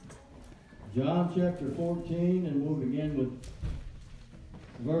John chapter 14, and we'll begin with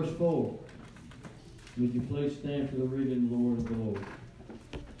verse 4. Would you please stand for the reading of the word of the Lord?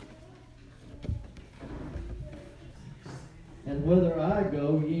 And whither I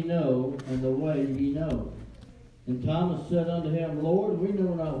go, ye know, and the way ye know. And Thomas said unto him, Lord, we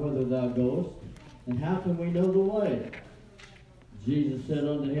know not whither thou goest, and how can we know the way? Jesus said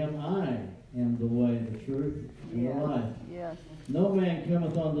unto him, I am the way, the truth, and the life. Yes. No man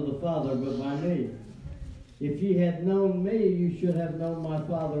cometh unto the Father but by me. If ye had known me, you should have known my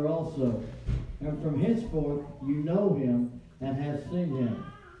Father also. And from henceforth you know him, and have seen him.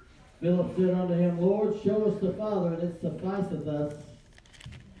 Philip said unto him, Lord, show us the Father, and it sufficeth us.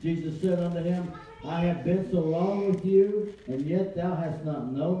 Jesus said unto him, I have been so long with you, and yet thou hast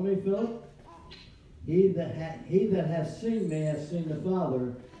not known me, Philip? He that hath seen me hath seen the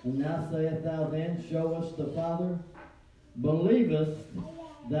Father. And now sayest thou then, show us the Father? Believest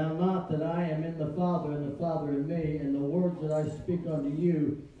thou not that I am in the Father, and the Father in me? And the words that I speak unto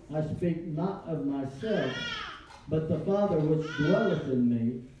you, I speak not of myself, but the Father which dwelleth in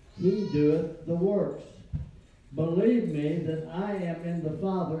me, he doeth the works. Believe me that I am in the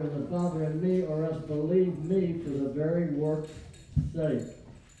Father, and the Father in me, or else believe me for the very work's sake.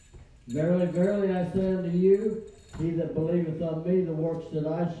 Verily, verily, I say unto you, he that believeth on me, the works that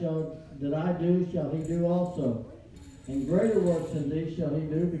I do, shall he do also. And greater works than these shall he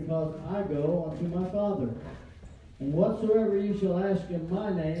do, because I go unto my Father. And whatsoever you shall ask in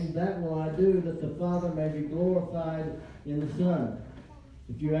my name, that will I do, that the Father may be glorified in the Son.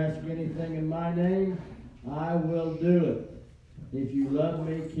 If you ask anything in my name, I will do it. If you love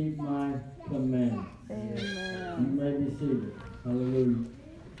me, keep my commandments. Amen. You may be seated. Hallelujah.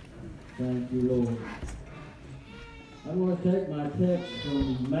 Thank you, Lord. I'm going to take my text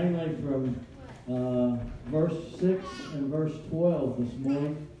mainly from verse 6 and verse 12 this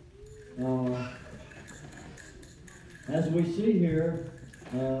morning. As we see here,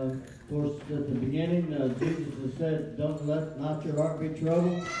 of course, at the beginning, Jesus has said, don't let not your heart be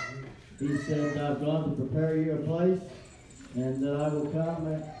troubled. He said, I've gone to prepare you a place, and that I will come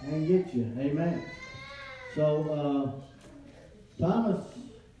and get you. Amen. So, Thomas,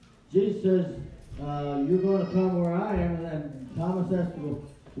 Jesus says, you're going to come where I am, and Thomas asked, well,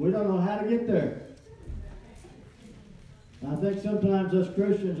 we don't know how to get there. I think sometimes us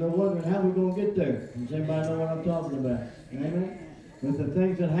Christians are wondering how we're going to get there. Does anybody know what I'm talking about? Amen? With the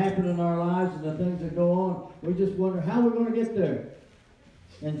things that happen in our lives and the things that go on, we just wonder how we're going to get there.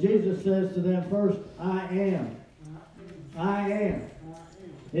 And Jesus says to them first, I am. I am.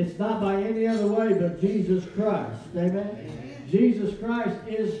 It's not by any other way but Jesus Christ. Amen? Jesus Christ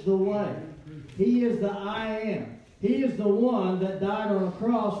is the way. He is the I am. He is the one that died on a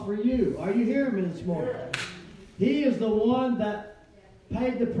cross for you. Are you hearing me this morning? He is the one that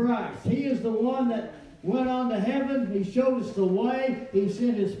paid the price. He is the one that went on to heaven. He showed us the way. He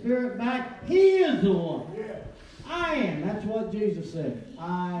sent His Spirit back. He is the one. I am. That's what Jesus said.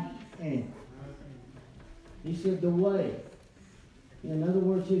 I am. He said the way. In other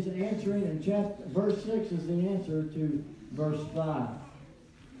words, He's answering in verse 6 is the answer to verse 5.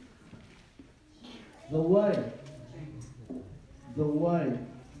 The way. The way.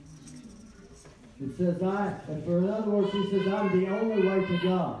 It says and for in other words, He says, I'm the only way to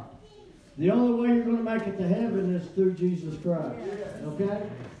God. The only way you're going to make it to heaven is through Jesus Christ. Okay?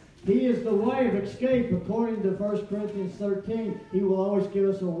 He is the way of escape. According to 1 Corinthians 13, He will always give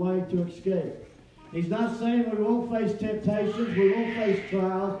us a way to escape. He's not saying we won't face temptations, we won't face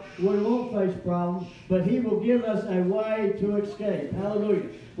trials, we won't face problems, but He will give us a way to escape. Hallelujah.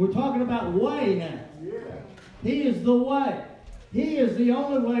 We're talking about way now. He is the way. He is the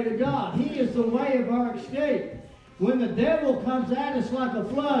only way to God. He is the way of our escape. When the devil comes at us like a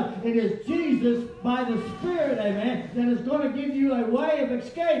flood, it is Jesus by the Spirit, amen, that is going to give you a way of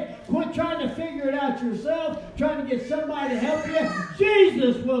escape. Quit trying to figure it out yourself, trying to get somebody to help you.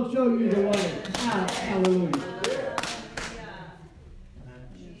 Jesus will show you the way. Hallelujah.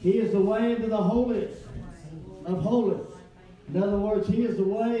 He is the way into the holiest of holies. In other words, He is the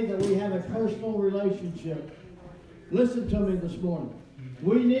way that we have a personal relationship. Listen to me this morning.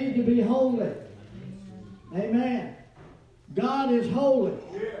 We need to be holy. Amen. God is holy.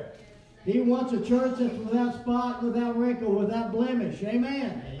 He wants a church that's without spot, without wrinkle, without blemish.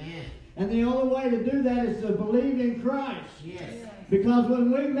 Amen. Amen. And the only way to do that is to believe in Christ. Yes. Because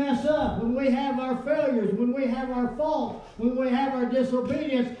when we mess up, when we have our failures, when we have our faults, when we have our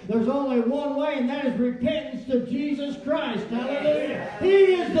disobedience, there's only one way, and that is repentance to Jesus Christ. Hallelujah. He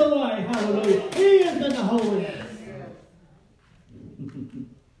is the way. Hallelujah. He is in the holiness.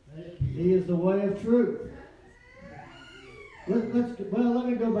 He is the way of truth. Let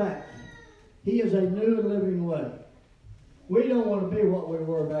me go back. He is a new and living way. We don't want to be what we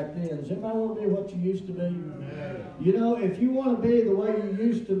were back then. Does anybody want to be what you used to be? You know, if you want to be the way you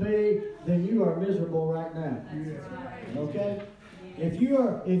used to be, then you are miserable right now. Okay? If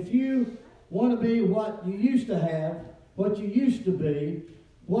you want to be what you used to have, what you used to be,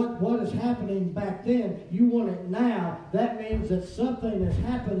 what is happening back then, you want it now, that means that something has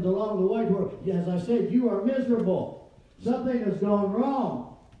happened along the way where, as I said, you are miserable. Something has gone wrong.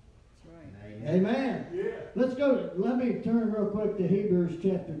 Amen. Yeah. Let me turn real quick to Hebrews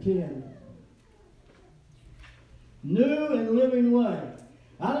chapter 10. New and living way.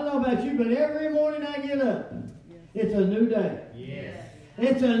 I don't know about you, but every morning I get up, it's a new day. Yes.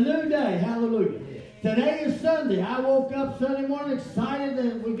 It's a new day. Hallelujah. Yes. Today is Sunday. I woke up Sunday morning excited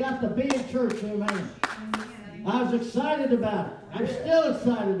that we got to be in church. Amen. I was excited about it. I'm still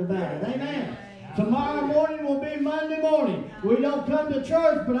excited about it. Amen. Tomorrow morning will be Monday morning. We don't come to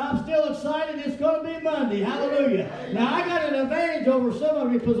church, but I'm still excited it's going to be Monday. Hallelujah. Now, I got an advantage over some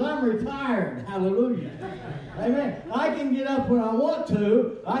of you because I'm retired. Hallelujah. Amen. I can get up when I want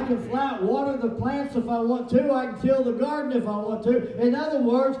to. I can flat water the plants if I want to. I can till the garden if I want to. In other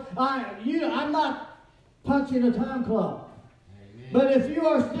words, I'm not punching a time clock. But if you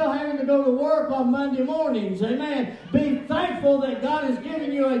are still having to go to work on Monday mornings, amen, be thankful that God has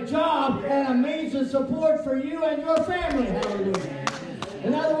given you a job and a means of support for you and your family. Hallelujah.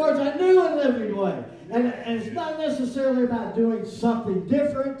 In other words, a new and living way. And it's not necessarily about doing something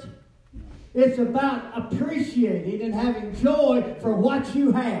different. It's about appreciating and having joy for what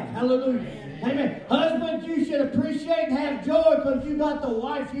you have. Hallelujah. Amen. Husbands, you should appreciate and have joy because you got the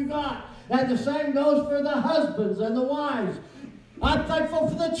wife you got. And the same goes for the husbands and the wives. I'm thankful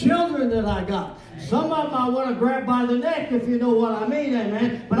for the children that I got. Some of them I want to grab by the neck, if you know what I mean,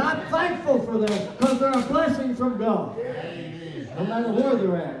 amen. But I'm thankful for them because they're a blessing from God. Amen. No matter where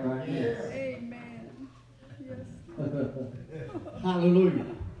they're at right now. Amen. Yes. Hallelujah.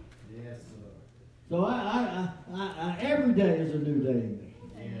 Yes, Lord. So every day is a new day to me.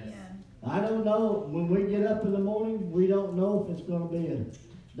 Yes. I don't know, when we get up in the morning, we don't know if it's going to be a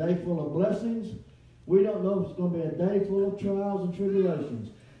day full of blessings. We don't know if it's going to be a day full of trials and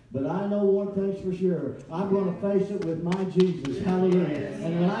tribulations. But I know one thing's for sure. I'm going to face it with my Jesus. Hallelujah.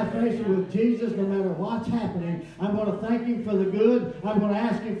 And when I face it with Jesus, no matter what's happening, I'm going to thank Him for the good. I'm going to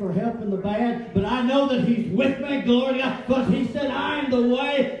ask Him for help in the bad. But I know that He's with me. Glory to God. But He said, I am the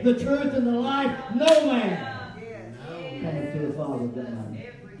way, the truth, and the life. No man coming to the Father but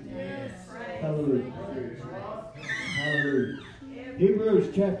mine. Hallelujah. Hallelujah.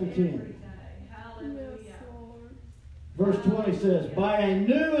 Hebrews chapter 10. Verse 20 says, by a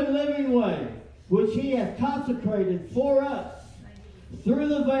new and living way, which He hath consecrated for us through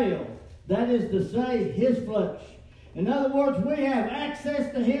the veil, that is to say, His flesh. In other words, we have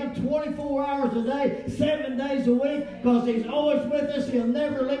access to Him 24 hours a day, 7 days a week, because He's always with us. He'll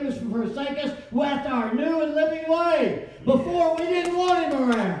never leave us or forsake us with our new and living way. Before, we didn't want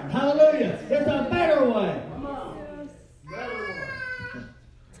Him around. Hallelujah. It's a better way.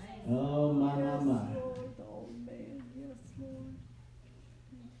 Oh, my.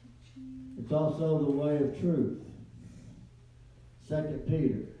 It's also the way of truth. 2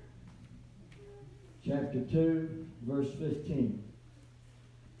 Peter chapter 2, verse 15.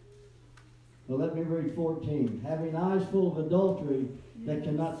 Well, let me read 14. Having eyes full of adultery that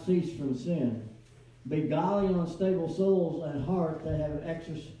cannot cease from sin, beguiling unstable souls and heart that have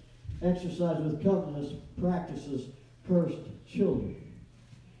exercised with covetous practices cursed children,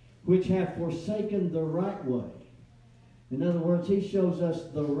 which have forsaken the right way. In other words, He shows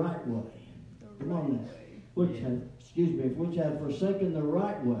us the right way. Come on now. Which have forsaken the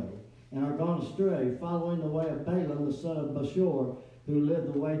right way and are gone astray, following the way of Balaam, the son of Bashor, who lived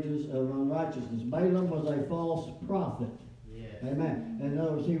the wages of unrighteousness. Balaam was a false prophet. Yes. Amen. In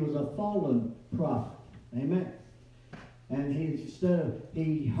other words, he was a fallen prophet. Amen. And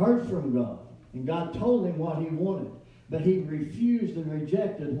he heard from God, and God told him what He wanted. But he refused and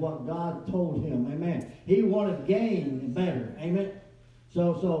rejected what God told him. Amen. He wanted gain better. Amen.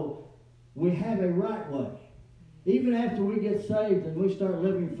 So we have a right way. Even after we get saved and we start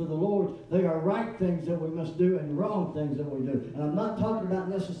living for the Lord, there are right things that we must do and wrong things that we do. And I'm not talking about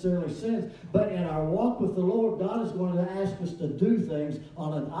necessarily sins, but in our walk with the Lord, God is going to ask us to do things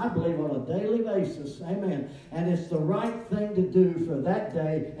I believe on a daily basis. Amen. And it's the right thing to do for that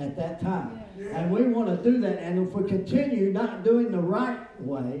day at that time. And we want to do that. And if we continue not doing the right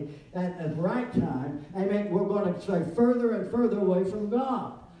way at the right time, amen, we're going to stray further and further away from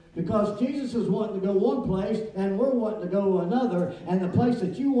God. Because Jesus is wanting to go one place and we're wanting to go another. And the place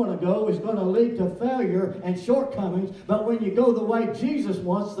that you want to go is going to lead to failure and shortcomings. But when you go the way Jesus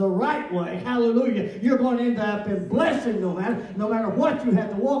wants, the right way, hallelujah, you're going to end up in blessing no matter what you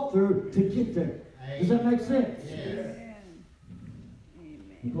have to walk through to get there. Does that make sense? Yes.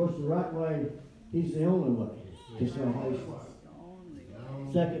 Of course, the right way, He's the only way to salvation.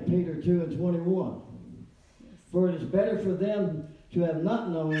 2 Peter 2:21. For it is better for them to have not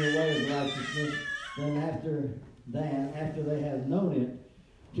known the way of righteousness than after they have known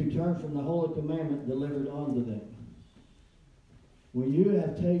it, to turn from the holy commandment delivered unto them. When you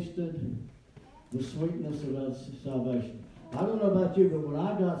have tasted the sweetness of salvation. I don't know about you, but when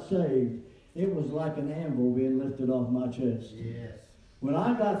I got saved, it was like an anvil being lifted off my chest. Yes. When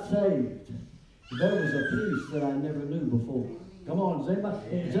I got saved, there was a peace that I never knew before. Come on, is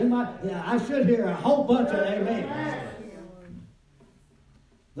anybody? Yeah, I should hear a whole bunch of amen.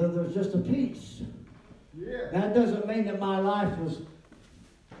 There's just a peace. That doesn't mean that my life was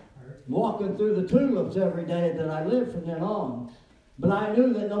walking through the tulips every day that I lived from then on. But I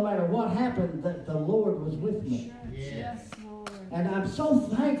knew that no matter what happened, that the Lord was with me. Yes. And I'm so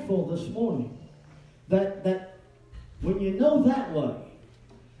thankful this morning that when you know that way,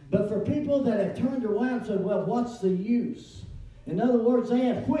 but for people that have turned around and said, well, what's the use? In other words, they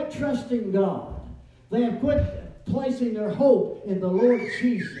have quit trusting God. They have quit placing their hope in the Lord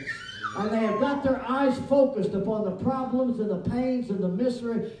Jesus. And they have got their eyes focused upon the problems and the pains and the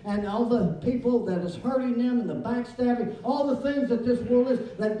misery and all the people that is hurting them and the backstabbing, all the things that this world is.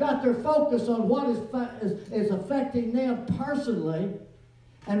 They've got their focus on what is affecting them personally.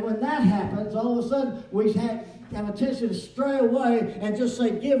 And when that happens, all of a sudden we have a tendency to stray away and just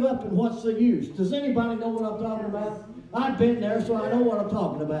say, give up and what's the use? Does anybody know what I'm talking about? I've been there, so I know what I'm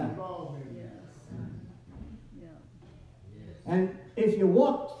talking about. And if you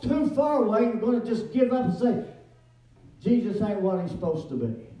walk too far away, you're going to just give up and say, Jesus ain't what He's supposed to be.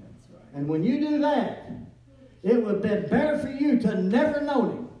 Right. And when you do that, it would have been better for you to never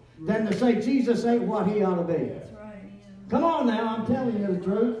know Him than to say Jesus ain't what He ought to be. That's right. Yeah. Come on now, I'm telling you the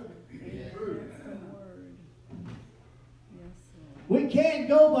truth. We can't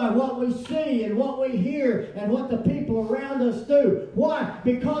go by what we see and what we hear and what the people around us do. Why?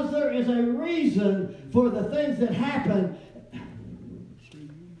 Because there is a reason for the things that happen.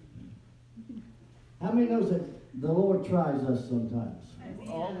 How many knows that the Lord tries us sometimes?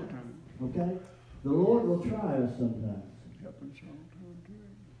 All the time. Okay? The Lord will try us sometimes.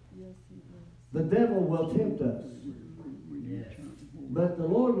 The devil will tempt us. But the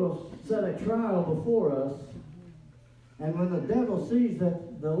Lord will set a trial before us. And when the devil sees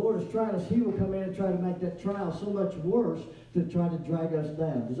that the Lord is trying us, he will come in and try to make that trial so much worse to try to drag us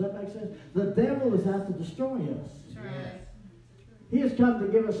down. Does that make sense? The devil is out to destroy us. Yes. He has come to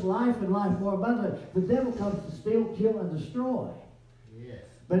give us life and life more abundantly. The devil comes to steal, kill, and destroy. Yes.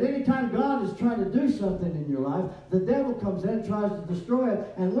 But anytime God is trying to do something in your life, the devil comes in and tries to destroy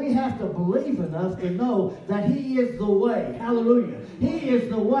it. And we have to believe enough to know that He is the way. Hallelujah. He is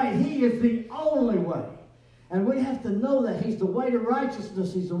the way. He is the only way. And we have to know that He's the way to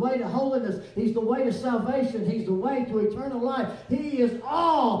righteousness. He's the way to holiness. He's the way to salvation. He's the way to eternal life. He is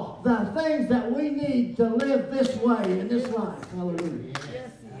all the things that we need to live this way in this life. Hallelujah.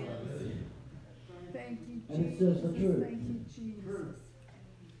 Yes, He is. Thank you, Jesus. And it says the truth. Thank you, Jesus.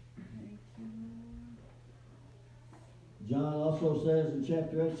 Thank you, Lord. John also says in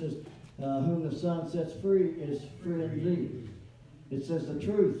chapter 8, says, whom the Son sets free is free indeed. It says the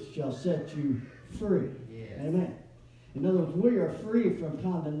truth shall set you free. Amen. In other words, we are free from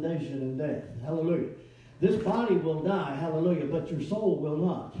condemnation and death. Hallelujah. This body will die. Hallelujah. But your soul will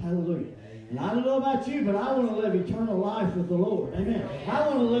not. Hallelujah. And I don't know about you, but I want to live eternal life with the Lord. Amen. I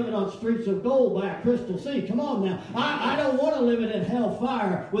want to live it on streets of gold by a crystal sea. Come on now. I don't want to live it in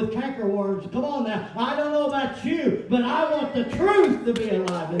hellfire with cankerworms. Come on now. I don't know about you, but I want the truth to be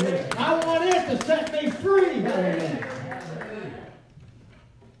alive in me. I want it to set me free. Hallelujah.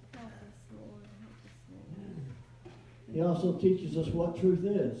 He also teaches us what truth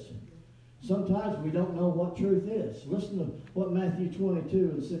is. Sometimes we don't know what truth is. Listen to what Matthew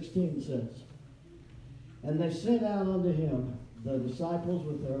 22:16 says. And they sent out unto him the disciples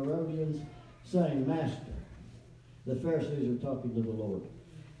with the Herodians, saying, Master, the Pharisees are talking to the Lord,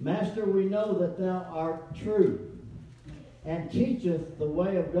 Master, we know that thou art true, and teacheth the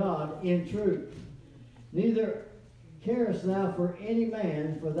way of God in truth. Neither carest thou for any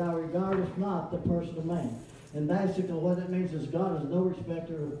man, for thou regardest not the person of man. And basically what that means is God is no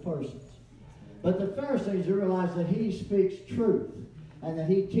respecter of persons. But the Pharisees realize that He speaks truth and that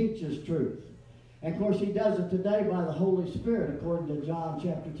He teaches truth. And of course, he does it today by the Holy Spirit, according to John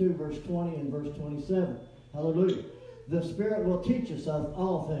chapter 2, verse 20 and verse 27. Hallelujah. The Spirit will teach us of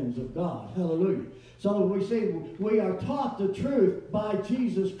all things of God. Hallelujah. So we see we are taught the truth by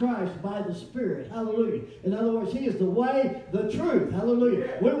Jesus Christ, by the Spirit. Hallelujah. In other words, He is the way, the truth.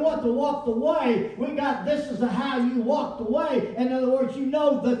 Hallelujah. We want to walk the way. This is how you walk the way. In other words, you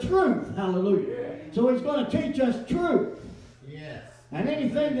know the truth. Hallelujah. So He's going to teach us truth. Yes. And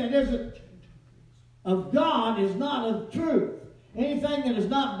anything that isn't of God is not of truth. Anything that is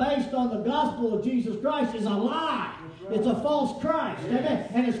not based on the gospel of Jesus Christ is a lie. It's a false Christ. Amen.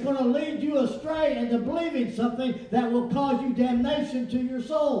 And it's going to lead you astray into believing something that will cause you damnation to your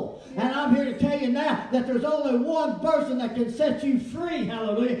soul. And I'm here to tell you now that there's only one person that can set you free.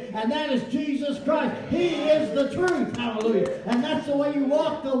 Hallelujah. And that is Jesus Christ. He is the truth. Hallelujah. And that's the way you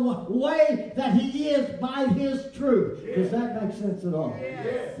walk, the way that He is by His truth. Does that make sense at all?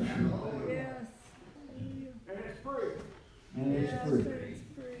 Yes. Yes. And it's free. And it's Yes, free. it's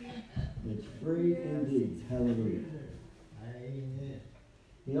free. It's free indeed. Hallelujah. Amen.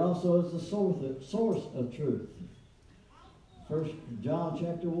 He also is the source of truth. 1 John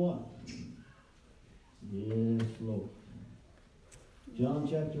chapter 1. Yes, Lord. John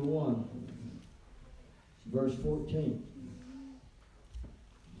chapter 1, verse 14.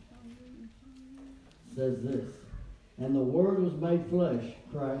 Says this, "And the Word was made flesh,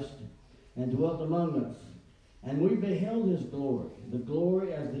 Christ, and dwelt among us. And we beheld His glory, the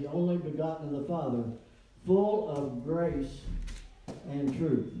glory as the only begotten of the Father, full of grace and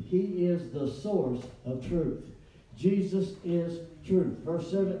truth." He is the source of truth. Jesus is truth.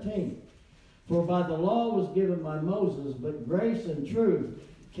 Verse 17. "For by the law was given by Moses, but grace and truth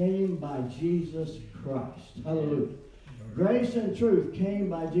came by Jesus Christ." Hallelujah. Grace and truth came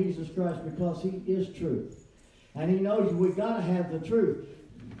by Jesus Christ because He is truth. And He knows we've got to have the truth.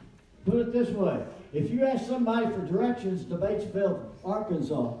 Put it this way. If you ask somebody for directions to Batesville,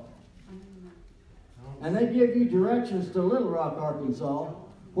 Arkansas, and they give you directions to Little Rock, Arkansas,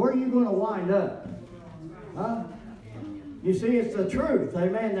 where are you going to wind up? Huh? You see, it's the truth,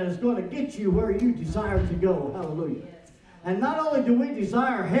 amen, that is going to get you where you desire to go. Hallelujah. And not only do we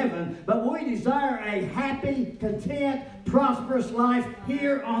desire heaven, but we desire a happy, content, prosperous life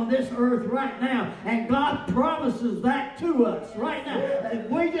here on this earth right now. And God promises that to us right now. And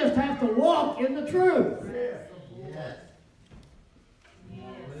we just have to walk in the truth. Yes.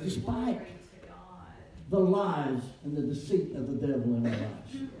 Despite the lies and the deceit of the devil in our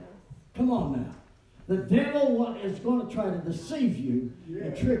lives. Come on now. The devil is going to try to deceive you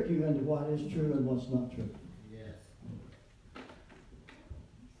and trick you into what is true and what's not true. Yes.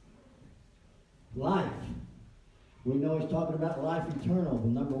 Life. We know he's talking about life eternal, the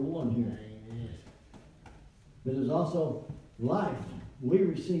number one here. Amen. But there's also life. We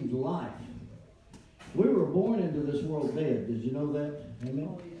received life. We were born into this world dead. Did you know that?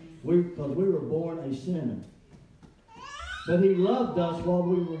 Amen? Because we were born a sinner. But He loved us while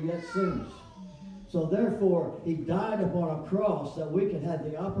we were yet sinners. So therefore, He died upon a cross that we could have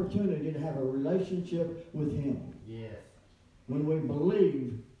the opportunity to have a relationship with Him. Yes. When we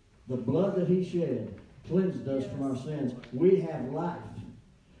believe the blood that He shed cleansed us from our sins, we have life.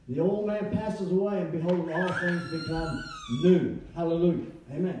 The old man passes away, and behold, all things become new. Hallelujah.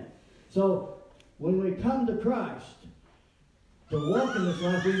 Amen. So, when we come to Christ, to walk in this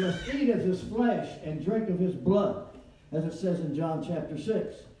life, we must eat of His flesh and drink of His blood, as it says in John chapter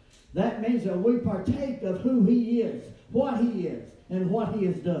 6. That means that we partake of who He is, what He is, and what He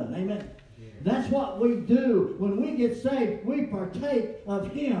has done. Amen. That's what we do. When we get saved, we partake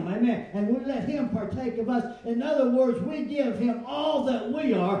of Him. Amen. And we let Him partake of us. In other words, we give Him all that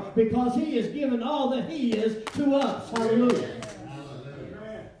we are because He has given all that He is to us. Hallelujah.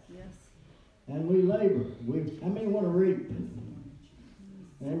 Hallelujah. Yes. And we labor. How many want to reap?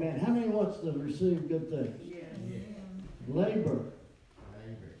 Amen. How many wants to receive good things? Yes. Labor.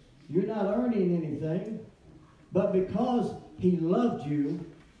 Amen. You're not earning anything, but because He loved you,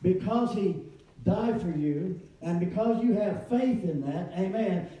 because He died for you, and because you have faith in that,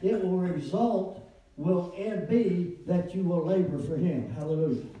 amen, it will be that you will labor for Him.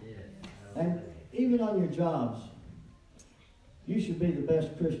 Hallelujah. Yes. And even on your jobs, you should be the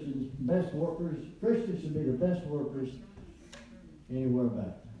best Christians, best workers. Christians should be the best workers anywhere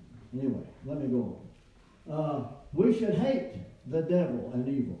about. Anyway, let me go on. We should hate the devil and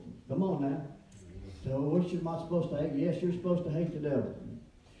evil. Come on now. So what am I supposed to hate? Yes, you're supposed to hate the devil.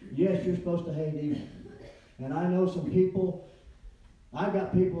 Yes, you're supposed to hate evil. And I know some people, I've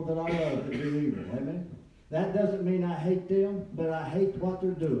got people that I love that do evil. Amen. That doesn't mean I hate them, but I hate what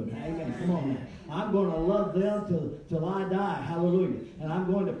they're doing. Amen. Come on now. I'm going to love them till I die. Hallelujah. And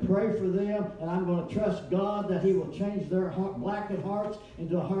I'm going to pray for them, and I'm going to trust God that He will change their blackened hearts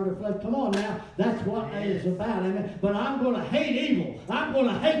into a heart of flesh. Come on now. That's what it is about. Amen. But I'm going to hate evil. I'm going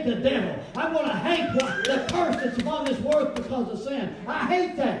to hate the devil. I'm going to hate the curse that's upon this world because of sin. I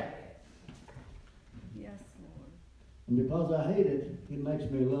hate that. Yes, Lord. And because I hate it, it makes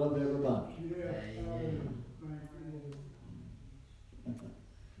me love everybody. Yes.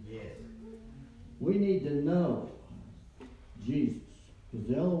 We need to know Jesus. Because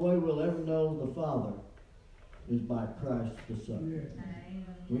the only way we'll ever know the Father is by Christ the Son.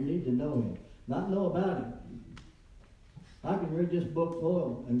 We need to know Him. Not know about Him. I can read this book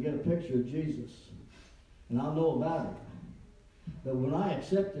full and get a picture of Jesus. And I'll know about Him. But when I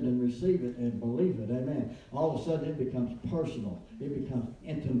accept it and receive it and believe it, amen, all of a sudden it becomes personal. It becomes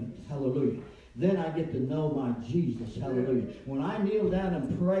intimate. Hallelujah. Then I get to know my Jesus. Hallelujah. When I kneel down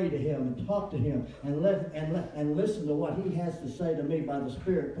and pray to Him and talk to Him and listen to what He has to say to me by the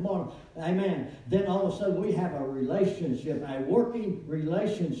Spirit. Come on. Amen. Then all of a sudden we have a relationship, a working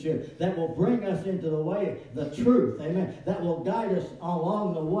relationship that will bring us into the way, the truth. Amen. That will guide us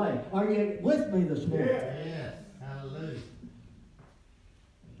along the way. Are you with me this morning? Yes. Hallelujah.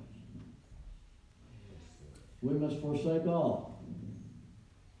 We must forsake all.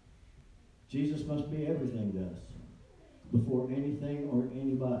 Jesus must be everything to us before anything or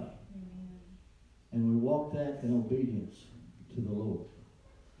anybody. And we walk that in obedience to the Lord.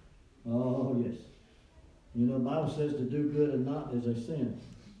 Oh, yes. You know, the Bible says to do good and not is a sin.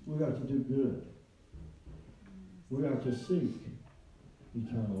 We are to do good. We are to seek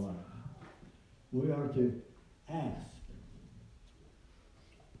eternal life. We are to ask.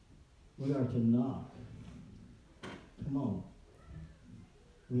 We are to knock. Come on.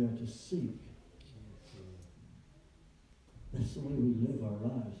 We are to seek. That's the way we live our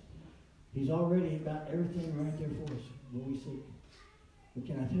lives. He's already got everything right there for us when we seek. But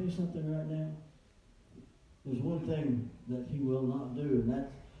can I tell you something right now? There's one thing that He will not do, and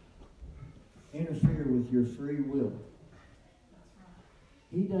that's interfere with your free will.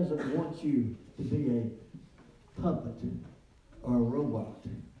 He doesn't want you to be a puppet or a robot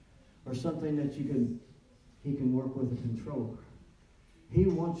or something that He can work with a controller. He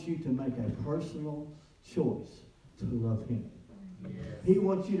wants you to make a personal choice to love Him. Yes. He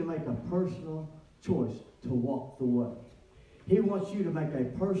wants you to make a personal choice to walk the way. He wants you to make a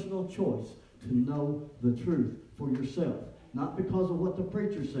personal choice to know the truth for yourself. Not because of what the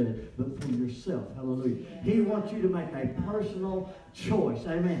preacher said, but for yourself. Hallelujah. He wants you to make a personal choice,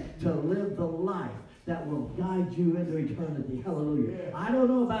 amen, to live the life that will guide you into eternity. Hallelujah. I don't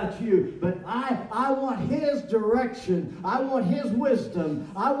know about you, but I want His direction. I want His wisdom.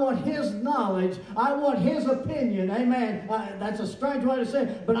 I want His knowledge. I want His opinion. Amen. That's a strange way to say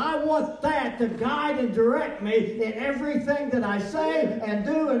it, but I want that to guide and direct me in everything that I say and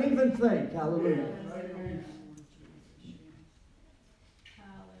do and even think. Hallelujah.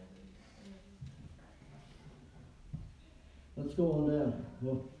 Let's go on down.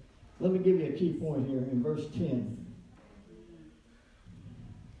 Well, let me give you a key point here in verse 10.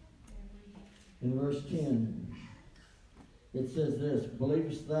 In verse 10, it says this,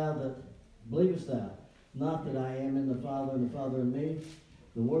 Believest thou not that I am in the Father and the Father in me?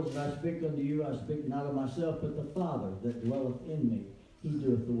 The words that I speak unto you, I speak not of myself, but the Father that dwelleth in me. He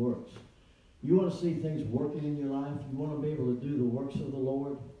doeth the works. You want to see things working in your life? You want to be able to do the works of the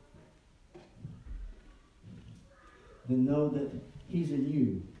Lord? Then know that He's in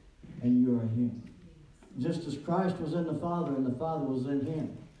you and you are in Him. Just as Christ was in the Father and the Father was in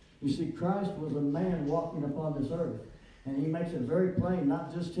Him. You see, Christ was a man walking upon this earth. And He makes it very plain,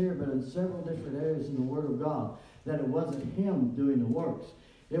 not just here, but in several different areas in the Word of God, that it wasn't Him doing the works.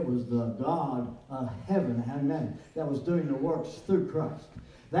 It was the God of heaven, amen, that was doing the works through Christ.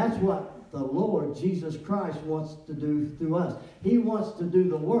 That's what the Lord Jesus Christ wants to do through us. He wants to do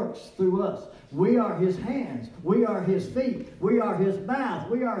the works through us. We are His hands. We are His feet. We are His mouth.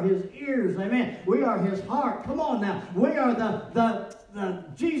 We are His ears. Amen. We are His heart. Come on now. We are the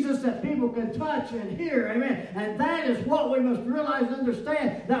Jesus that people can touch and hear. Amen. And that is what we must realize and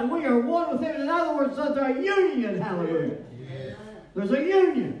understand, that we are one with Him. In other words, there's a union. Hallelujah. Yes. There's a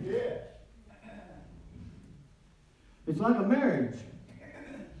union. Yes. It's like a marriage.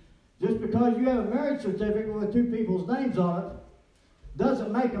 Just because you have a marriage certificate with two people's names on it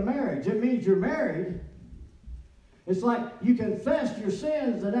doesn't make a marriage. It means you're married. It's like you confess your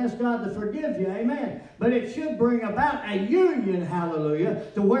sins and ask God to forgive you. Amen. But it should bring about a union, hallelujah,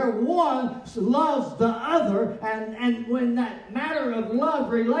 to where one loves the other. And when that matter of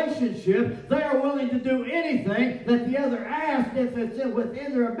love relationship, they are willing to do anything that the other asks if it's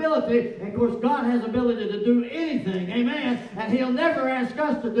within their ability. And of course, God has ability to do anything. Amen. And He'll never ask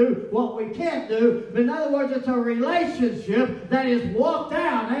us to do what we can't do. But in other words, it's a relationship that is walked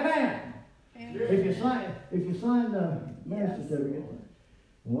out. Amen. If you sign the marriage certificate,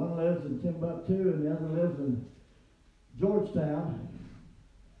 one lives in Timbuktu and the other lives in Georgetown,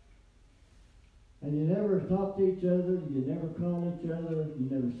 and you never talk to each other, you never call each other, you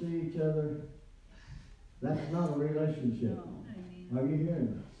never see each other, that's not a relationship. Are you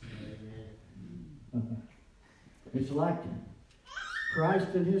hearing me? It's like Christ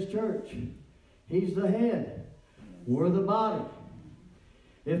and His church. He's the head. We're the body.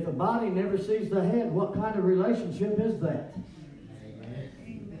 If the body never sees the head, what kind of relationship is that?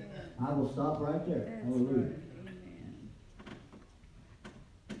 Amen. I will stop right there. Hallelujah.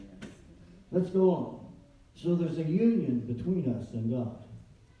 Let's go on. So there's a union between us and God.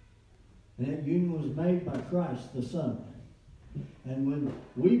 And that union was made by Christ the Son. And when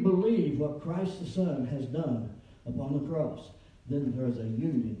we believe what Christ the Son has done upon the cross, then there's a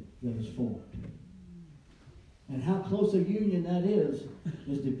union that is formed. And how close a union that is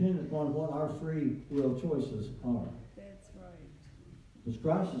dependent upon what our free will choices are. That's right. Because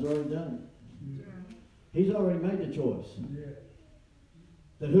Christ has already done it. He's already made the choice.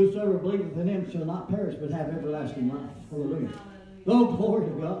 That whosoever believeth in Him shall not perish but have everlasting life. Hallelujah. Oh, glory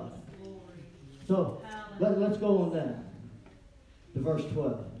to God. So, let's go on down to verse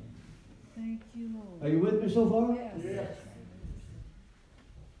 12. Thank you, Lord. Are you with me so far? Yes.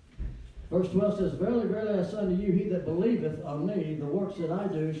 Verse 12 says, Verily, verily, I say unto you, he that believeth on me, the works that I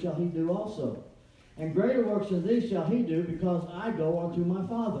do shall he do also. And greater works than these shall he do, because I go unto my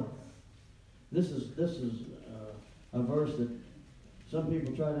Father. This is a verse that some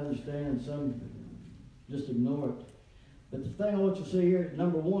people try to understand and some just ignore it. But the thing I want you to see here,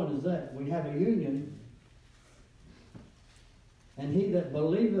 number one, is that we have a union. And he that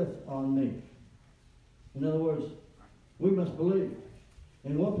believeth on me. In other words, we must believe.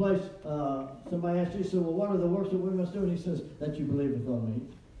 In one place, somebody asked you, well, what are the works that we must do? And he says, that you believeth on me.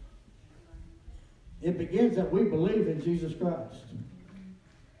 It begins that we believe in Jesus Christ.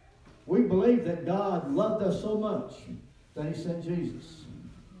 We believe that God loved us so much that He sent Jesus.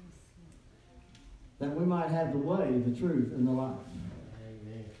 That we might have the way, the truth, and the life.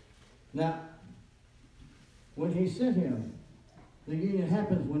 Amen. Now, when He sent Him, the union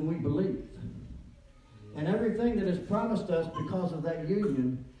happens when we believe. And everything that is promised us because of that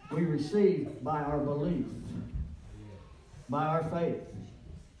union, we receive by our belief, by our faith.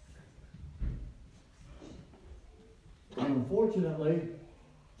 And unfortunately,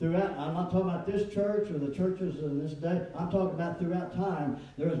 throughout, I'm not talking about this church or the churches in this day, I'm talking about throughout time,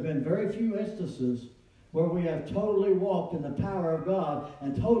 there has been very few instances where we have totally walked in the power of God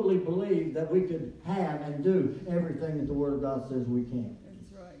and totally believed that we could have and do everything that the Word of God says we can.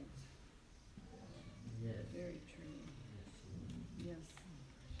 That's right. Yes. Very true. Yes.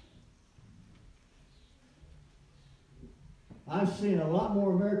 I've seen a lot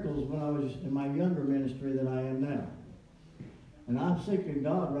more miracles when I was in my younger ministry than I am now. And I'm seeking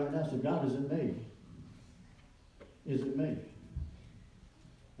God right now, so God, is it me? Is it me?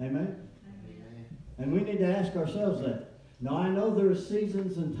 Amen? Amen. And we need to ask ourselves that. Now, I know there are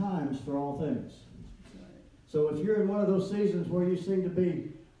seasons and times for all things. So if you're in one of those seasons where you seem to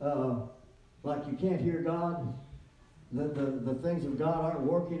be like you can't hear God, the things of God aren't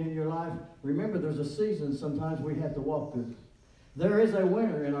working in your life, remember there's a season sometimes we have to walk through. There is a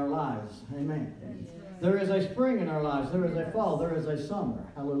winter in our lives. Amen. There is a spring in our lives. There is a fall. There is a summer.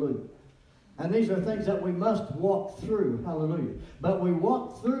 Hallelujah. And these are things that we must walk through. Hallelujah. But we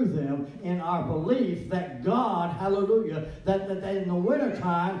walk through them in our belief that God, hallelujah, that in the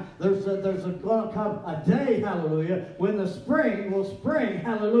wintertime, there's going to come a day, hallelujah, when the spring will spring.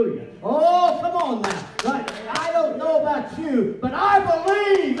 Hallelujah. Oh, come on now. Like, I don't know about you, but I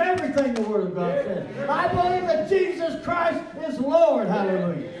believe everything the Word of God says. I believe that Jesus Christ is Lord.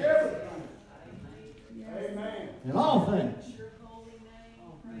 Hallelujah. Amen. In all things.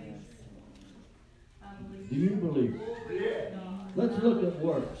 Do you believe? Yes. Let's look at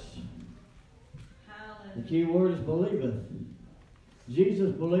works. The key word is believeth.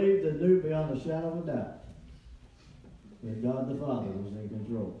 Jesus believed and knew beyond a shadow of a doubt that God the Father was in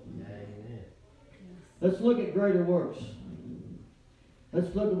control. Amen. Let's look at greater works.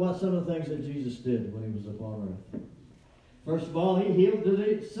 Let's look at what some of the things that Jesus did when He was upon earth. First of all, He healed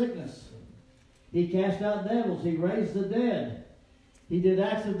disease, sickness. He cast out devils. He raised the dead. He did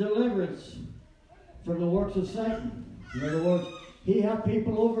acts of deliverance from the works of Satan. In other words, he helped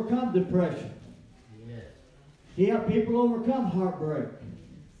people overcome depression. Yes. He helped people overcome heartbreak.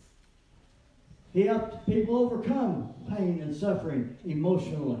 He helped people overcome pain and suffering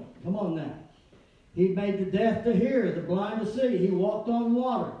emotionally. Come on now. He made the deaf to hear, the blind to see. He walked on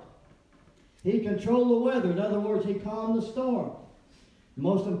water. He controlled the weather. In other words, he calmed the storm.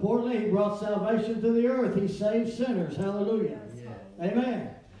 Most importantly, he brought salvation to the earth. He saved sinners. Hallelujah. Yes. Amen.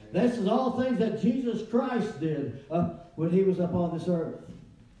 This is all things that Jesus Christ did when he was upon this earth.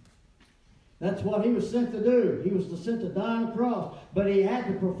 That's what he was sent to do. He was sent to die on the cross. But he had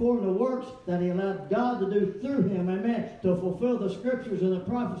to perform the works that he allowed God to do through him, amen, to fulfill the scriptures and the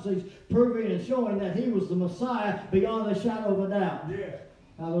prophecies, proving and showing that he was the Messiah beyond a shadow of a doubt. Yeah.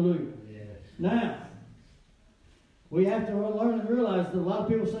 Hallelujah. Yes. Now, we have to learn and realize that a lot of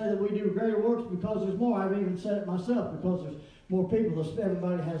people say that we do greater works because there's more. I've even said it myself, because there's more people.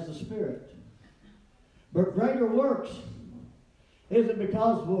 Everybody has the Spirit. But greater works isn't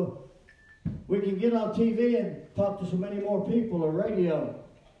because we can get on TV and talk to so many more people, or radio,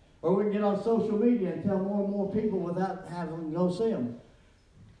 or we can get on social media and tell more and more people without having to go see them.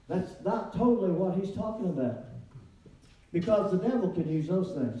 That's not totally what he's talking about, because the devil can use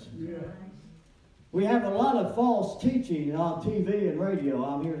those things. Yeah. We have a lot of false teaching on TV and radio,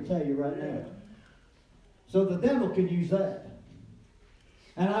 I'm here to tell you right now. So the devil can use that.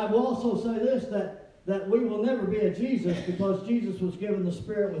 And I will also say this, that we will never be a Jesus, because Jesus was given the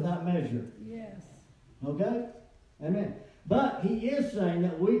Spirit without measure. Yes. Okay? Amen. But he is saying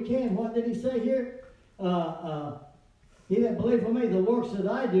that we can, what did he say here? He that believeth on me, the works that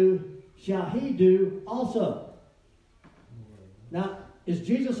I do, shall he do also. Now, is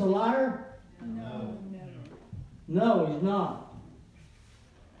Jesus a liar? No, never. No, he's not.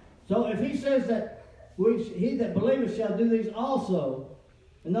 So if he says that he that believeth shall do these also,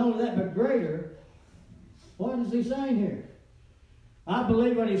 and not only that, but greater, what is he saying here? I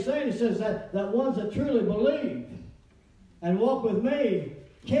believe what he's saying. He says that ones that truly believe and walk with me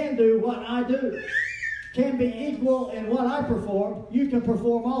can do what I do, can be equal in what I perform. You can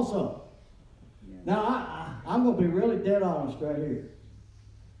perform also. Yes. Now, I'm going to be really dead honest right here.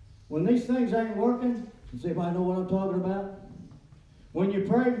 When these things ain't working, does anybody know what I'm talking about? When you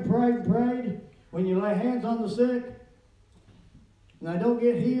prayed and prayed and prayed, when you lay hands on the sick, and they don't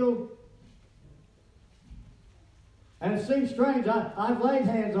get healed. And it seems strange. I've laid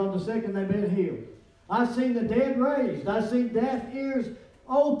hands on the sick and they've been healed. I've seen the dead raised. I've seen deaf ears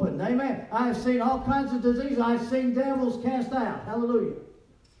opened. Amen. I've seen all kinds of diseases. I've seen devils cast out. Hallelujah.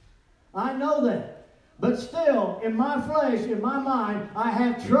 I know that. But still, in my flesh, in my mind, I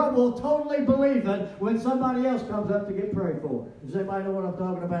have trouble totally believing when somebody else comes up to get prayed for. Does anybody know what I'm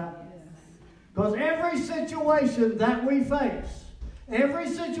talking about? Yes. Because every situation that we face,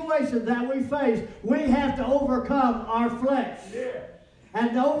 we have to overcome our flesh. Yeah.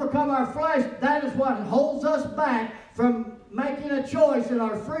 And to overcome our flesh, that is what holds us back from making a choice in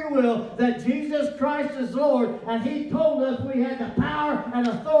our free will that Jesus Christ is Lord, and he told us we had the power and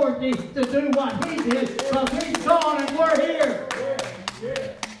authority to do what he did, because he's gone and we're here.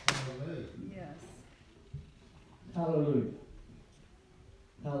 Yeah. Yes. Hallelujah.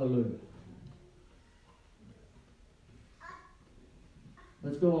 Hallelujah.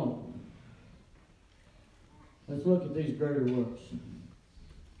 Let's go on. Let's look at these greater works.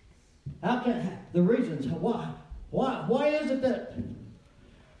 How can the reasons why is it that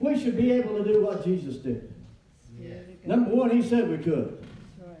we should be able to do what Jesus did? Yes. Number one, he said we could.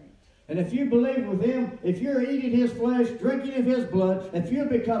 That's right. And if you believe with him, if you're eating his flesh, drinking of his blood, if you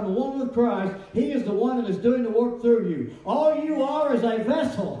become one with Christ, he is the one that is doing the work through you. All you are is a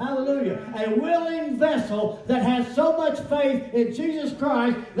vessel, hallelujah, a willing vessel that has so much faith in Jesus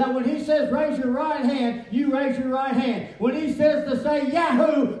Christ that when he says raise your right hand, you raise your right hand. When he says to say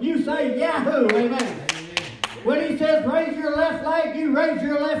Yahoo, you say Yahoo, amen. When he says raise your left leg, you raise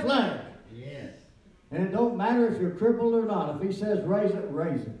your left leg. Yes. And it don't matter if you're crippled or not. If he says raise it,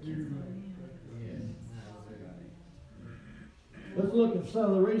 raise it. Yes. Let's look at some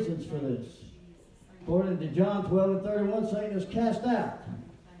of the reasons for this. According to John 12:31, Satan is cast out.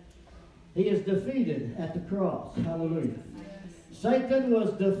 He is defeated at the cross. Hallelujah. Satan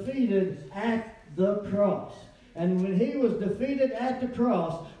was defeated at the cross. And when he was defeated at the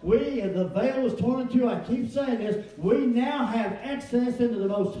cross, the veil was torn in two. I keep saying this. We now have access into the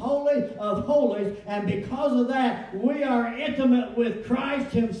most holy of holies. And because of that, we are intimate with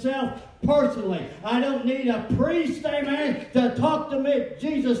Christ himself personally. I don't need a priest, amen, to talk to me,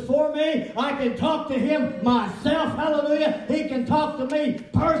 Jesus for me. I can talk to him myself, hallelujah. He can talk to me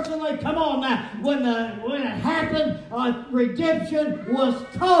personally. Come on now. When it happened, redemption was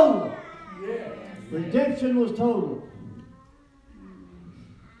total. Redemption was total.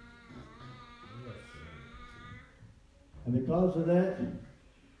 And because of that,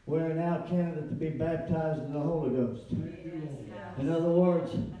 we're now candidate to be baptized in the Holy Ghost. In other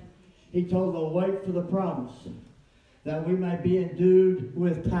words, he told them, wait for the promise that we may be endued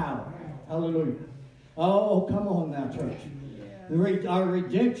with power. Hallelujah. Oh, come on now, church. Our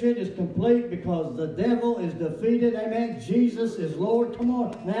redemption is complete because the devil is defeated. Amen. Jesus is Lord. Come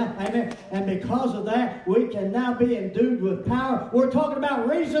on now. Amen. And because of that, we can now be endued with power. We're talking about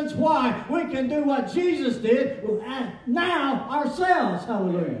reasons why we can do what Jesus did now ourselves.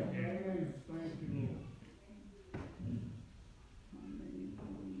 Hallelujah.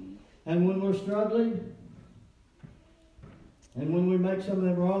 And when we're struggling, and when we make some of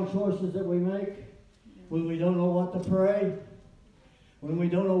the wrong choices that we make, when we don't know what to pray, when we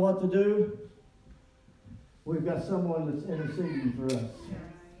don't know what to do, we've got someone that's interceding for us.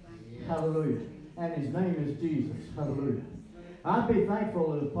 Hallelujah. And his name is Jesus. Hallelujah. I'd be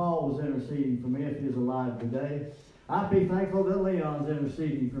thankful if Paul was interceding for me if he was alive today. I'd be thankful that Leon's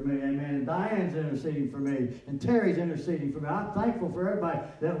interceding for me, amen, and Diane's interceding for me, and Terry's interceding for me. I'm thankful for everybody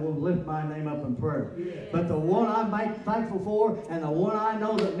that will lift my name up in prayer. But the one I'm thankful for, and the one I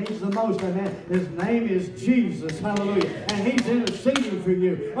know that needs the most, amen, his name is Jesus, hallelujah, and he's interceding for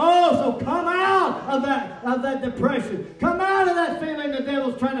you. Oh, so come out of that depression. Come out of that feeling the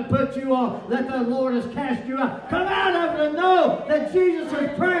devil's trying to put you on, that the Lord has cast you out. Come out of it and know that Jesus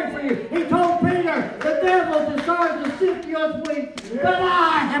is praying for you. He told Peter, the devil desires to sift you as wheat, but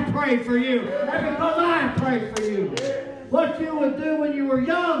I have prayed for you. And because I have prayed for you, what you would do when you were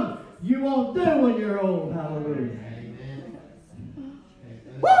young, you won't do when you're old. Hallelujah.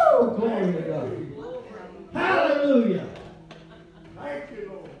 Woo! Glory to God. Hallelujah. Thank you,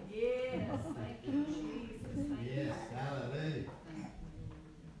 Lord. Yes, thank you, Jesus. Yes, hallelujah.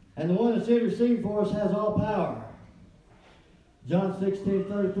 And the one that's interceding for us has all power. John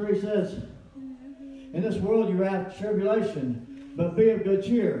 16:33 says, in this world you have tribulation, but be of good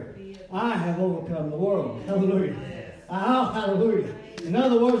cheer. I have overcome the world. Hallelujah. Oh, hallelujah. In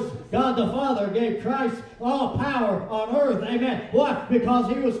other words, God the Father gave Christ all power on earth. Amen. Why? Because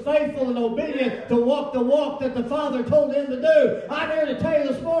he was faithful and obedient to walk the walk that the Father told him to do. I'm here to tell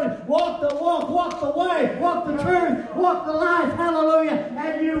you this morning, walk the walk, walk the way, walk the truth, walk the life. Hallelujah.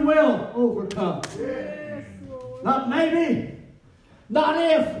 And you will overcome. Yes, Lord. Not maybe, not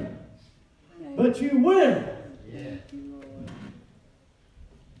if, but you will. Yeah.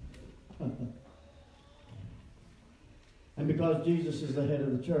 And because Jesus is the head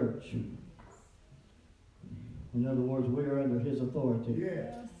of the church, in other words, we are under his authority,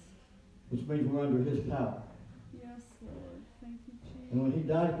 Yes. which means we're under his power. Yes, Lord. Thank you, Jesus. And when he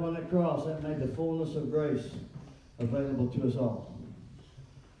died upon that cross, that made the fullness of grace available to us all.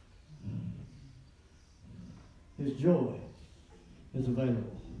 His joy is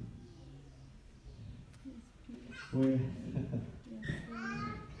available. We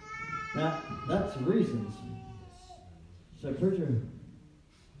now, that's reasons. So, preacher,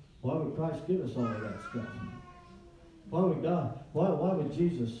 why would Christ give us all of that stuff? Why would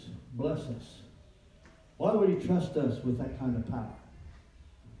Jesus bless us? Why would he trust us with that kind of power?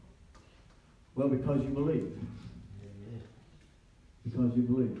 Well, because you believe. Because you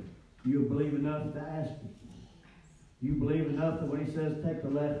believe. You believe enough to ask him. You believe enough that when he says take the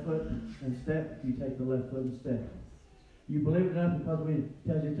left foot and step, you take the left foot and step. You believe enough because when he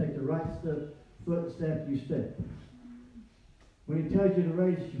tells you to take the right foot and step, you step. When he tells you to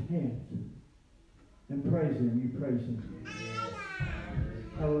raise your hands and praise him, you praise him.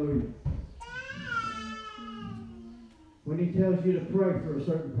 Hallelujah. When he tells you to pray for a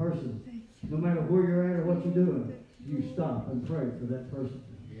certain person, no matter where you're at or what you're doing, you stop and pray for that person.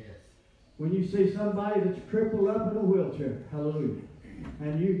 When you see somebody that's crippled up in a wheelchair, hallelujah,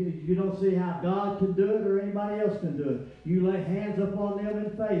 and you don't see how God can do it or anybody else can do it, you lay hands upon them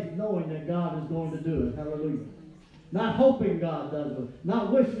in faith, knowing that God is going to do it. Hallelujah. Not hoping God does it,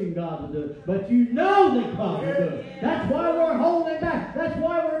 not wishing God to do it, but you know that God will do it. That's why we're holding back. That's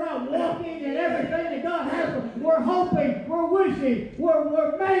why we're not walking in everything that God has. We're hoping, we're wishing,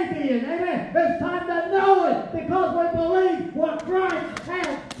 we're maybe-ing. Amen. It's time to know it because we believe what Christ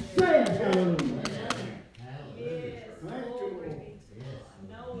has said. Hallelujah. Yes, Thank you, glory. Lord.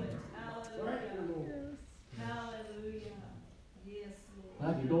 Know it. Thank you, Lord. Hallelujah. Yes,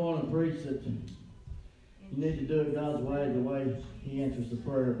 Lord. I could go on and preach that you need to do it God's way, the way he answers the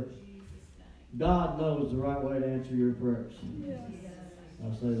prayer. But God knows the right way to answer your prayers. Yes.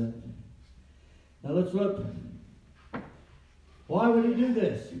 I'll say that. Now let's look. Why would he do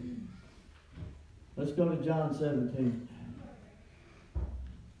this? Let's go to John 17.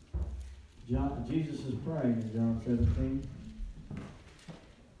 Jesus is praying in John 17.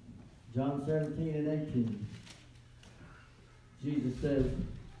 John 17 and 18. Jesus says,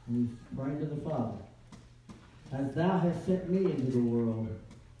 and he's praying to the Father, as thou hast sent me into the world,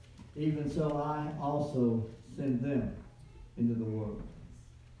 even so I also send them into the world.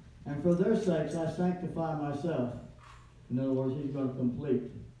 And for their sakes I sanctify myself. In other words, he's going to complete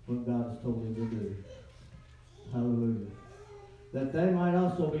what God has told him to do. Hallelujah. That they might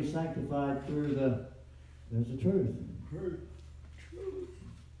also be sanctified through there's the truth.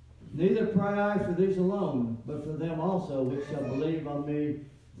 Neither pray I for these alone, but for them also which shall believe on me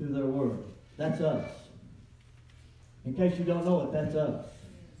through their word. That's us. In case you don't know it, that's us.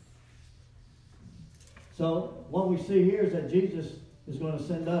 So what we see here is that Jesus is going to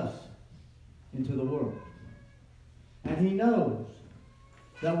send us into the world. And he knows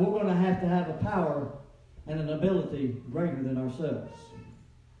that we're going to have a power and an ability greater than ourselves.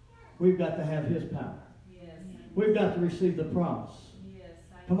 We've got to have his power. Yes. We've got to receive the promise. Yes.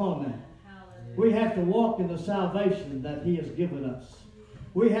 Come on now. Hallelujah. We have to walk in the salvation that he has given us.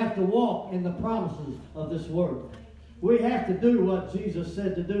 We have to walk in the promises of this word. We have to do what Jesus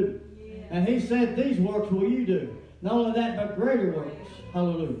said to do. Yes. And he said, these works will you do. Not only that, but greater works.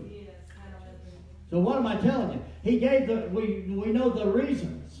 Hallelujah. Yes. Hallelujah. So what am I telling you? He gave we know the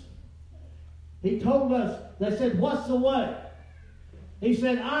reasons. He told us, they said, what's the way? He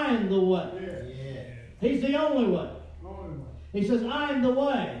said, I am the way. Yeah. He's the only way. He says, I am the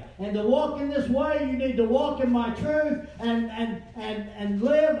way. And to walk in this way, you need to walk in my truth and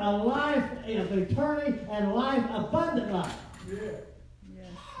live a life of eternity and life, abundant life. Yes.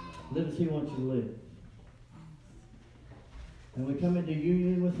 Live as he wants you to live. And we come into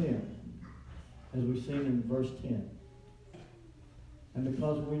union with him, as we've seen in verse 10. And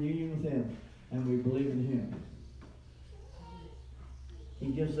because we're in union with him and we believe in him, he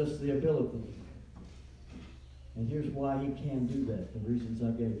gives us the ability. And here's why he can do that, the reasons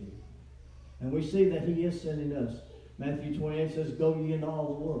I gave you. And we see that he is sending us. Matthew 28 says, go ye into all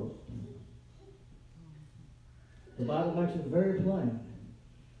the world. The Bible makes it very plain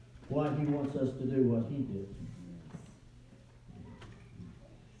why he wants us to do what he did.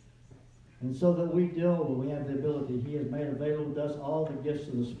 And so that we have the ability, he has made available to us all the gifts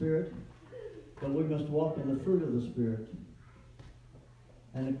of the Spirit, but we must walk in the fruit of the Spirit.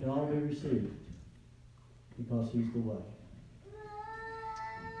 And it can all be received because he's the way.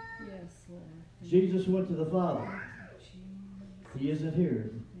 Yes, Lord. Jesus went to the Father. He isn't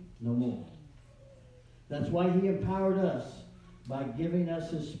here no more. That's why he empowered us by giving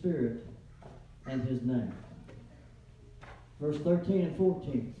us his Spirit and his name. Verse 13 and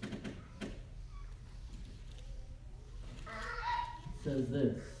 14 says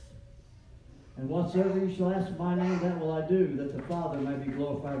this, and whatsoever you shall ask in my name, that will I do, that the Father may be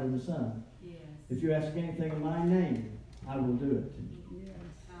glorified in the Son. Yes. If you ask anything in my name, I will do it. Yes.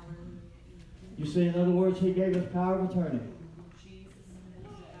 Hallelujah. You see, in other words, he gave us power of attorney. Jesus.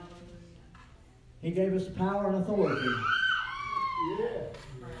 Hallelujah. He gave us power and authority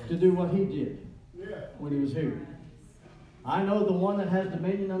to do what he did when he was here. I know the one that has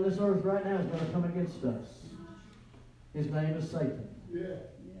dominion on this earth right now is going to come against us. His name is Satan. Yes.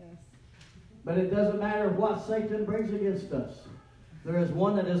 But it doesn't matter what Satan brings against us. There is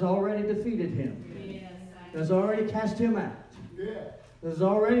one that has already defeated him. Yes. Has already cast him out. Has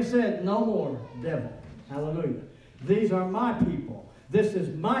already said, no more, devil. Hallelujah. These are my people. This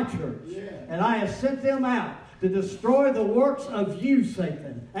is my church. And I have sent them out to destroy the works of you,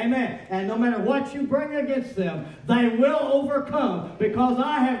 Satan. Amen. And no matter what you bring against them, they will overcome, because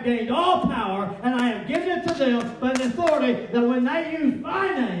I have gained all power and I have given it to them by the authority that when they use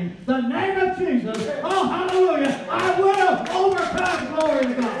my name, the name of Jesus, oh hallelujah, I will overcome. Glory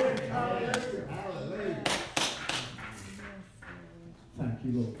to God. Hallelujah. Thank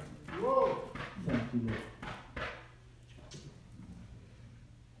you, Lord. Thank you, Lord.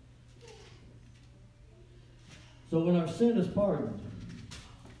 So when our sin is pardoned,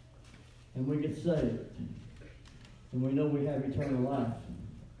 and we get saved, and we know we have eternal life,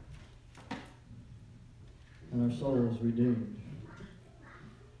 and our soul is redeemed,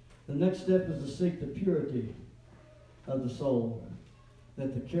 the next step is to seek the purity of the soul,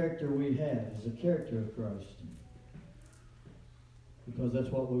 that the character we have is the character of Christ, because that's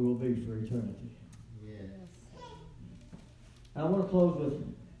what we will be for eternity. Yes. I want to close with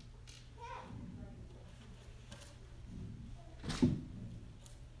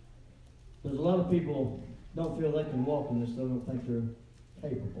Because a lot of people don't feel they can walk in this, they don't think they're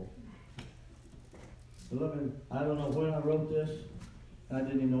capable. But I don't know when I wrote this, and I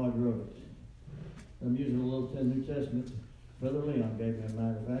didn't even know I wrote it. I'm using a little New Testament Brother Leon gave me, a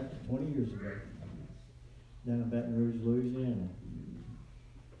matter of fact, 20 years ago, down in Baton Rouge, Louisiana.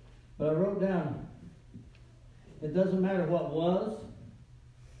 But I wrote down, it doesn't matter what was,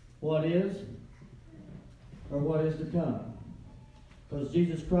 what is, or what is to come. Because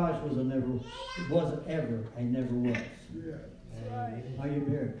Jesus Christ wasn't ever, and never was. Are you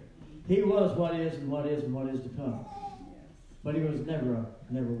here? He was what is and what is and what is to come. But he was never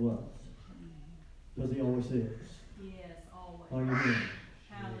was. Because he always is. Yes, always. Are you here?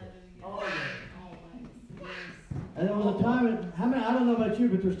 Hallelujah. Always. Always. And there was a time, I don't know about you,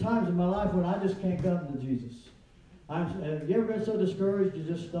 but there's times in my life when I just can't come to Jesus. Have you ever been so discouraged you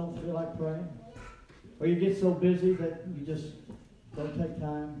just don't feel like praying? Or you get so busy that you just don't take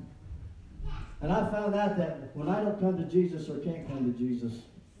time? And I found out that when I don't come to Jesus or can't come to Jesus,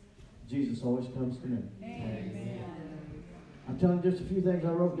 Jesus always comes to me. Amen. I'm telling you just a few things I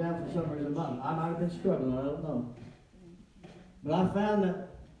wrote down for some reason. I might have been struggling, I don't know. But I found that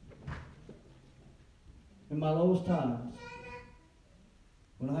in my lowest times,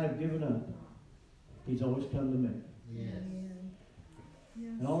 when I have given up, He's always come to me. Yes.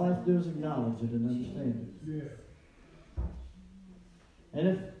 And all I have to do is acknowledge it and understand it. Yeah.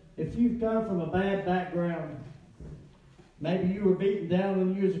 And if you've come from a bad background, maybe you were beaten down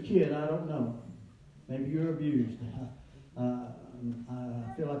when you was a kid, I don't know. Maybe you were abused.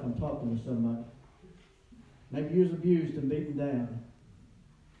 I feel like I'm talking to somebody. Maybe you was abused and beaten down.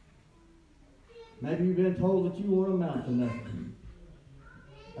 Maybe you've been told that you won't amount to nothing.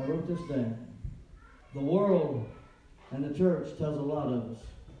 I wrote this down. The world and the church tells a lot of us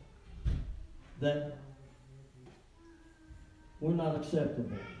that we're not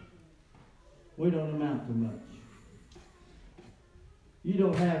acceptable. We don't amount to much. You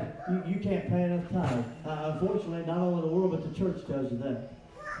don't have, you can't pay enough tithe. Unfortunately, not only the world, but the church tells you that.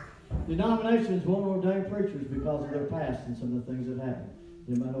 Denominations won't ordain preachers because of their past and some of the things that happened.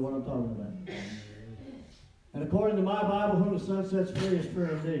 Anybody know what I'm talking about? And according to my Bible, whom the Son sets free is free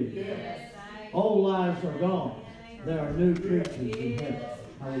indeed. Yes. Old lives are gone. There are new creatures in heaven.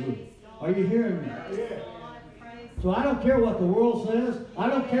 Hallelujah. Are you hearing me? So I don't care what the world says. I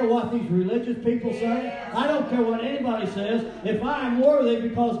don't care what these religious people say. I don't care what anybody says. If I am worthy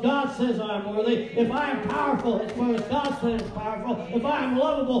because God says I am worthy. If I am powerful, it's because God says it's powerful. If I am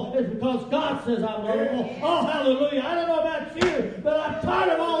lovable, it's because God says I'm lovable. Oh, hallelujah. I don't know about you, but I'm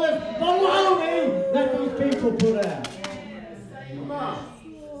tired of all this baloney that these people put out. Come on.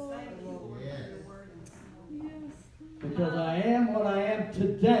 Because I am what I am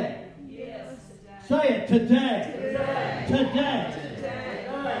today. Yes. Say it, today. Today.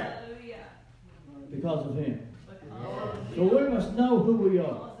 Hallelujah. Because of Him. Because So we must know who we are.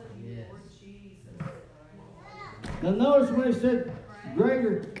 of you, Lord Jesus. Now notice when He said,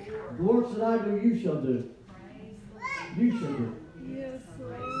 greater works that I do, you shall do. You shall do. Yes,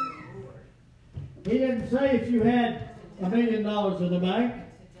 Lord. He didn't say if you had $1 million in the bank.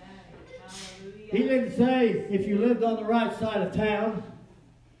 He didn't say if you lived on the right side of town.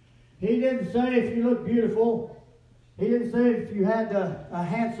 He didn't say if you looked beautiful. He didn't say if you had a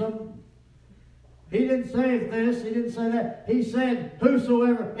handsome. He didn't say if this. He didn't say that. He said,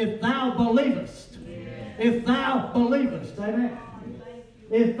 whosoever, if thou believest. If thou believest. Amen.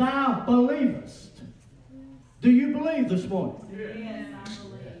 If thou believest. Do you believe this morning? Yes, I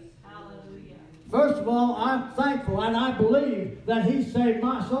believe. Hallelujah. First of all, I'm thankful and I believe that He saved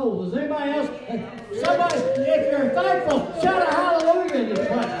my soul. Does anybody else? Somebody, if you're thankful, shout a hallelujah in this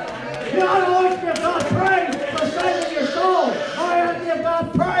place. You ought to always give God praise for saving your soul. You ought to give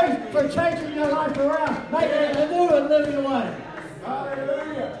God praise for changing your life around, making it a new and living way.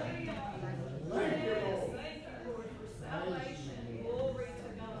 Hallelujah. Thank you, Lord. Thank you, Lord, for salvation. Glory to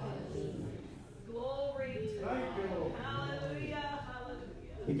God. Glory to God. Thank you, Lord. Hallelujah.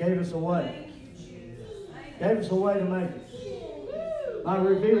 Hallelujah. He gave us a way. Thank you, Jesus. Thank Gave us a way to make it. By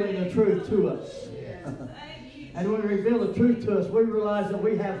revealing the truth to us. you. And when we reveal the truth to us, we realize that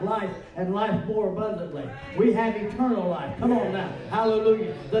we have life and life more abundantly. We have eternal life. Come on now.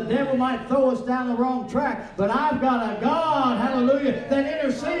 Hallelujah. The devil might throw us down the wrong track, but I've got a God, hallelujah, that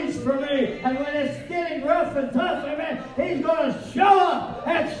intercedes for me. And when it's getting rough and tough, amen, He's going to show up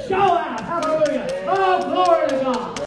and show out. Hallelujah. Oh, glory to God.